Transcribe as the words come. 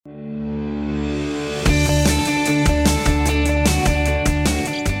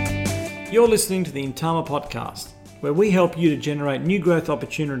You're listening to the Intama podcast, where we help you to generate new growth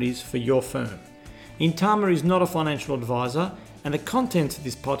opportunities for your firm. Intama is not a financial advisor, and the contents of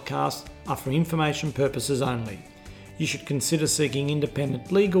this podcast are for information purposes only. You should consider seeking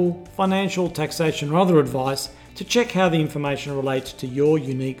independent legal, financial, taxation, or other advice to check how the information relates to your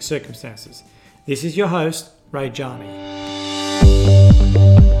unique circumstances. This is your host, Ray Jani.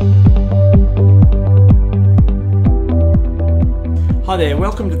 Hi there,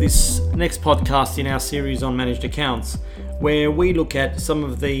 welcome to this next podcast in our series on managed accounts, where we look at some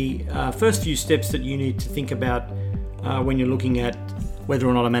of the first few steps that you need to think about when you're looking at whether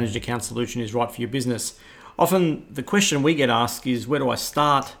or not a managed account solution is right for your business. Often the question we get asked is, where do I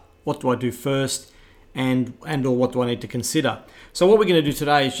start? What do I do first? And or what do I need to consider? So what we're going to do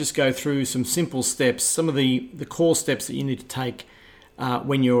today is just go through some simple steps, some of the core steps that you need to take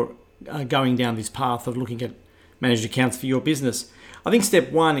when you're going down this path of looking at managed accounts for your business. I think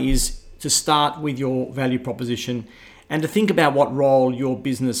step one is to start with your value proposition and to think about what role your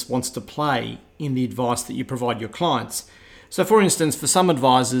business wants to play in the advice that you provide your clients. So for instance, for some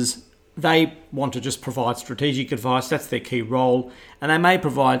advisors, they want to just provide strategic advice. That's their key role. And they may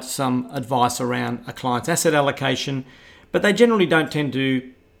provide some advice around a client's asset allocation, but they generally don't tend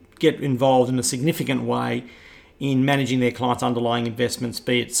to get involved in a significant way in managing their clients' underlying investments,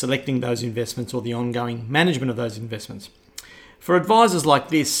 be it selecting those investments or the ongoing management of those investments. For advisors like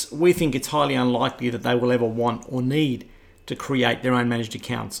this, we think it's highly unlikely that they will ever want or need to create their own managed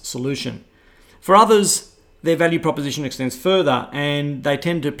accounts solution. For others, their value proposition extends further and they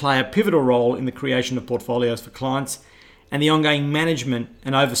tend to play a pivotal role in the creation of portfolios for clients and the ongoing management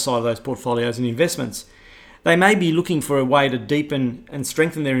and oversight of those portfolios and investments. They may be looking for a way to deepen and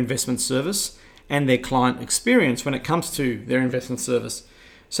strengthen their investment service and their client experience when it comes to their investment service.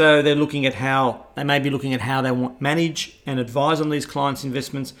 So they may be looking at how they want manage and advise on these clients'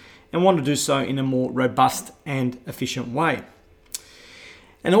 investments and want to do so in a more robust and efficient way.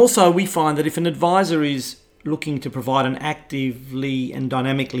 And also we find that if an advisor is looking to provide an actively and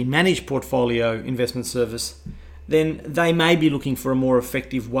dynamically managed portfolio investment service, then they may be looking for a more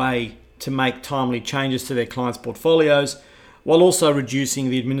effective way to make timely changes to their clients' portfolios while also reducing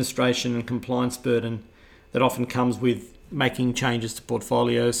the administration and compliance burden that often comes with making changes to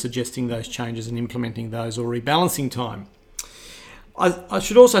portfolios, suggesting those changes and implementing those, or rebalancing time. I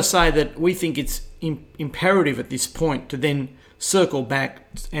should also say that we think it's imperative at this point to then circle back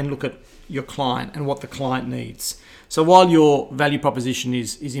and look at your client and what the client needs. So while your value proposition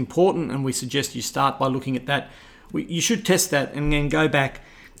is important, and we suggest you start by looking at that, you should test that and then go back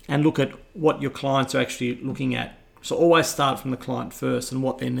and look at what your clients are actually looking at. So always start from the client first and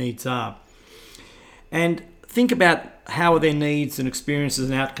what their needs are. And think about how are their needs and experiences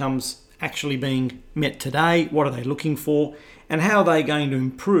and outcomes actually being met today, what are they looking for, and how are they going to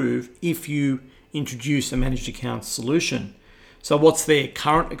improve if you introduce a managed accounts solution. So what's their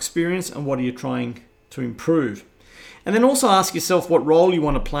current experience and what are you trying to improve? And then also ask yourself what role you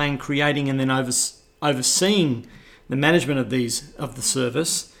want to play in creating and then overseeing the management of the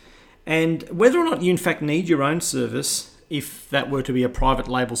service, and whether or not you in fact need your own service, if that were to be a private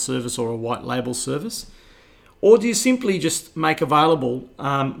label service or a white label service. Or do you simply just make available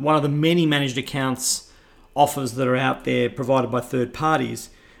one of the many managed accounts offers that are out there provided by third parties,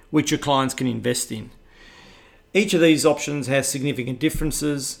 which your clients can invest in? Each of these options has significant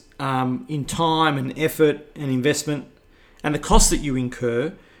differences in time and effort and investment and the costs that you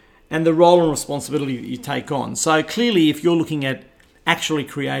incur and the role and responsibility that you take on. So clearly, if you're looking at actually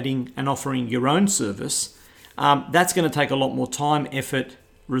creating and offering your own service, that's going to take a lot more time, effort,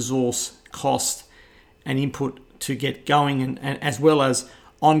 resource, cost, and input to get going, and as well as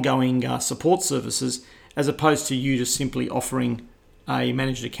ongoing support services, as opposed to you just simply offering a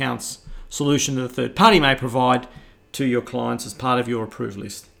managed accounts solution that a third party may provide to your clients as part of your approved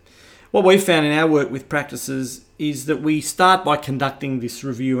list. What we've found in our work with practices is that we start by conducting this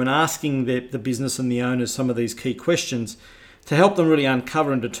review and asking the business and the owners some of these key questions to help them really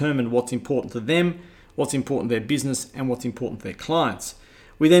uncover and determine what's important to them, what's important to their business, and what's important to their clients.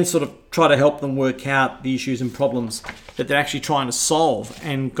 We then sort of try to help them work out the issues and problems that they're actually trying to solve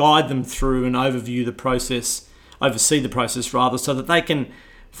and guide them through and oversee the process so that they can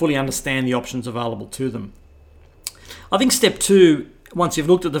fully understand the options available to them. I think step two, once you've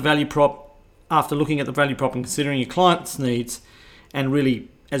looked at the value prop, after looking at the value prop and considering your client's needs and really,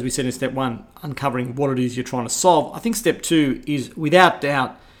 as we said in step one, uncovering what it is you're trying to solve, I think step two is without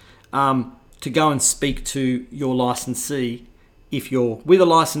doubt to go and speak to your licensee if you're with a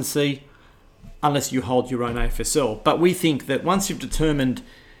licensee, unless you hold your own AFSL. But we think that once you've determined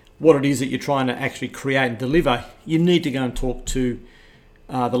what it is that you're trying to actually create and deliver, you need to go and talk to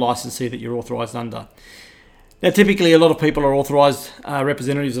the licensee that you're authorised under. Now, typically, a lot of people are authorised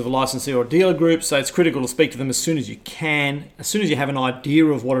representatives of a licensee or a dealer group, so it's critical to speak to them as soon as you can, as soon as you have an idea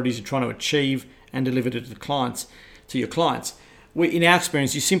of what it is you're trying to achieve and deliver to your clients. In our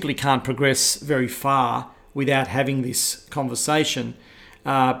experience, you simply can't progress very far without having this conversation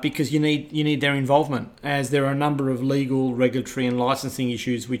because you need their involvement, as there are a number of legal, regulatory and licensing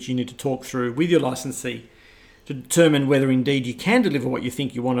issues which you need to talk through with your licensee to determine whether indeed you can deliver what you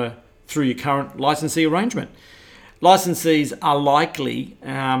think you want to through your current licensee arrangement. Licensees are likely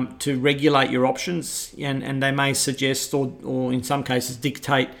to regulate your options and they may suggest or in some cases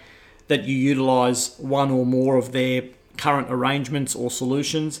dictate that you utilise one or more of their current arrangements or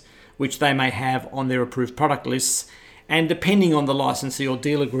solutions which they may have on their approved product lists, and depending on the licensee or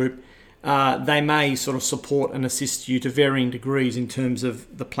dealer group, they may sort of support and assist you to varying degrees in terms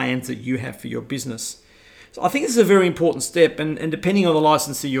of the plans that you have for your business. So I think this is a very important step, and depending on the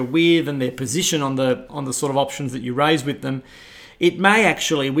licensee you're with and their position on the sort of options that you raise with them,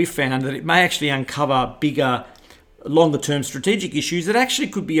 we've found that it may actually uncover bigger, longer term strategic issues that actually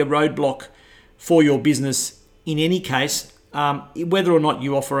could be a roadblock for your business in any case, whether or not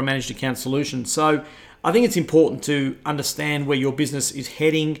you offer a managed account solution. So I think it's important to understand where your business is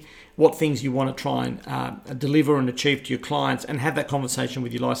heading, what things you want to try and deliver and achieve to your clients, and have that conversation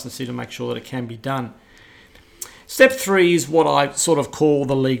with your licensee to make sure that it can be done. Step 3 is what I sort of call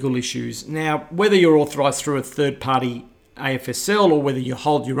the legal issues. Now, whether you're authorised through a third-party AFSL or whether you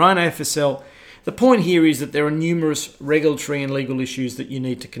hold your own AFSL, the point here is that there are numerous regulatory and legal issues that you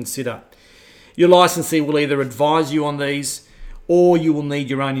need to consider. Your licensee will either advise you on these or you will need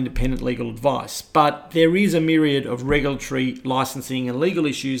your own independent legal advice. But there is a myriad of regulatory, licensing and legal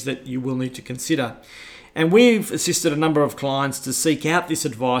issues that you will need to consider. And we've assisted a number of clients to seek out this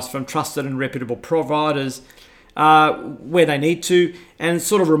advice from trusted and reputable providers where they need to, and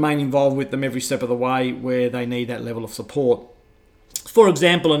sort of remain involved with them every step of the way where they need that level of support. For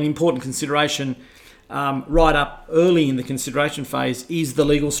example, an important consideration right up early in the consideration phase is the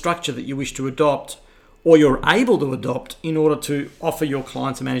legal structure that you wish to adopt or you're able to adopt in order to offer your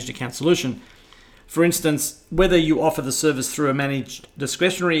clients a managed account solution. For instance, whether you offer the service through a managed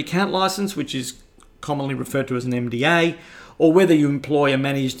discretionary account license, which is commonly referred to as an MDA, or whether you employ a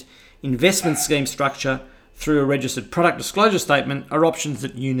managed investment scheme structure through a registered product disclosure statement, are options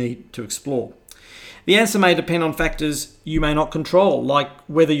that you need to explore. The answer may depend on factors you may not control, like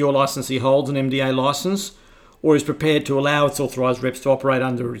whether your licensee holds an MDA license or is prepared to allow its authorised reps to operate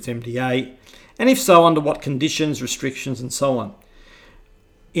under its MDA, and if so, under what conditions, restrictions, and so on.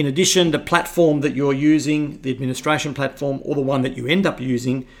 In addition, the platform that you're using, the administration platform, or the one that you end up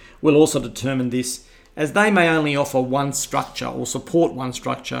using, will also determine this, as they may only offer one structure or support one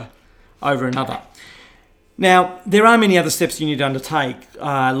structure over another. Now, there are many other steps you need to undertake,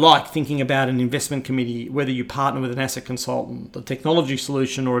 like thinking about an investment committee, whether you partner with an asset consultant, the technology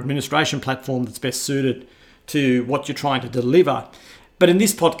solution or administration platform that's best suited to what you're trying to deliver. But in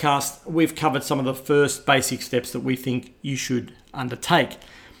this podcast, we've covered some of the first basic steps that we think you should undertake.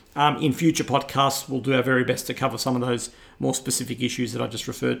 In future podcasts, we'll do our very best to cover some of those more specific issues that I just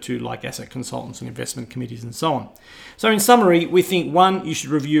referred to, like asset consultants and investment committees and so on. So in summary, we think 1, you should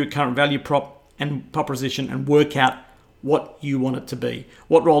review your current value proposition and work out what you want it to be.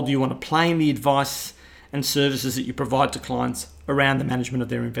 What role do you want to play in the advice and services that you provide to clients around the management of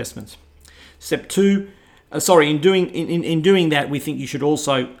their investments? Step 2, in doing that, we think you should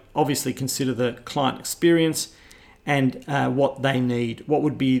also obviously consider the client experience and what they need. What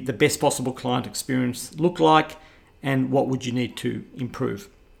would be the best possible client experience look like, and what would you need to improve?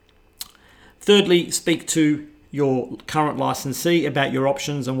 Thirdly, speak to your current licensee about your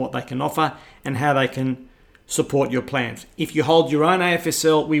options and what they can offer and how they can support your plans. If you hold your own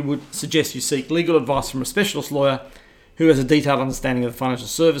AFSL, we would suggest you seek legal advice from a specialist lawyer who has a detailed understanding of the financial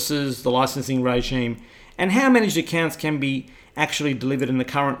services, the licensing regime, and how managed accounts can be actually delivered in the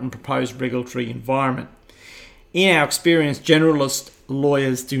current and proposed regulatory environment. In our experience, generalist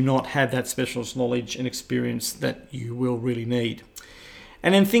lawyers do not have that specialist knowledge and experience that you will really need.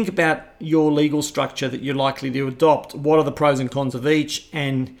 And then think about your legal structure that you're likely to adopt. What are the pros and cons of each?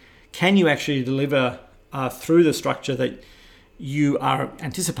 And can you actually deliver through the structure that you are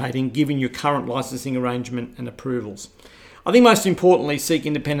anticipating given your current licensing arrangement and approvals? I think most importantly, seek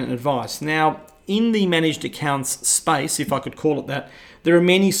independent advice. Now, in the managed accounts space, if I could call it that, there are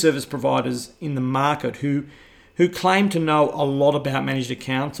many service providers in the market who claim to know a lot about managed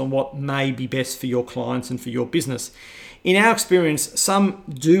accounts and what may be best for your clients and for your business. In our experience, some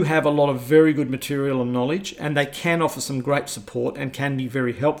do have a lot of very good material and knowledge, and they can offer some great support and can be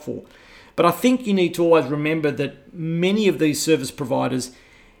very helpful. But I think you need to always remember that many of these service providers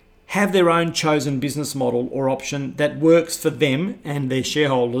have their own chosen business model or option that works for them and their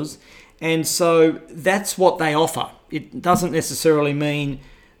shareholders. And so that's what they offer. It doesn't necessarily mean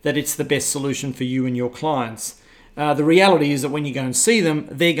that it's the best solution for you and your clients. The reality is that when you go and see them,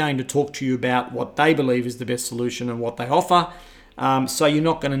 they're going to talk to you about what they believe is the best solution and what they offer. So you're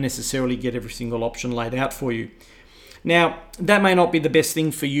not going to necessarily get every single option laid out for you. Now, that may not be the best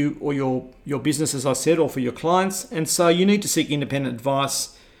thing for you or your business, as I said, or for your clients. And so you need to seek independent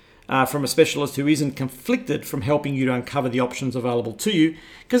advice from a specialist who isn't conflicted from helping you to uncover the options available to you,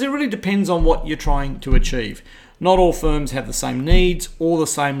 because it really depends on what you're trying to achieve. Not all firms have the same needs or the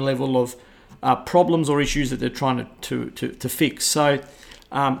same level of problems or issues that they're trying to fix. So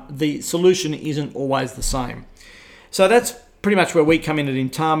the solution isn't always the same. So that's pretty much where we come in at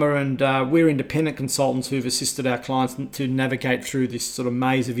Intama, and we're independent consultants who've assisted our clients to navigate through this sort of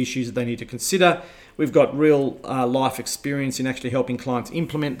maze of issues that they need to consider. We've got real life experience in actually helping clients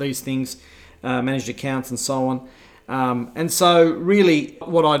implement these things, managed accounts and so on. And so really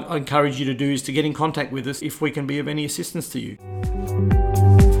what I'd encourage you to do is to get in contact with us if we can be of any assistance to you.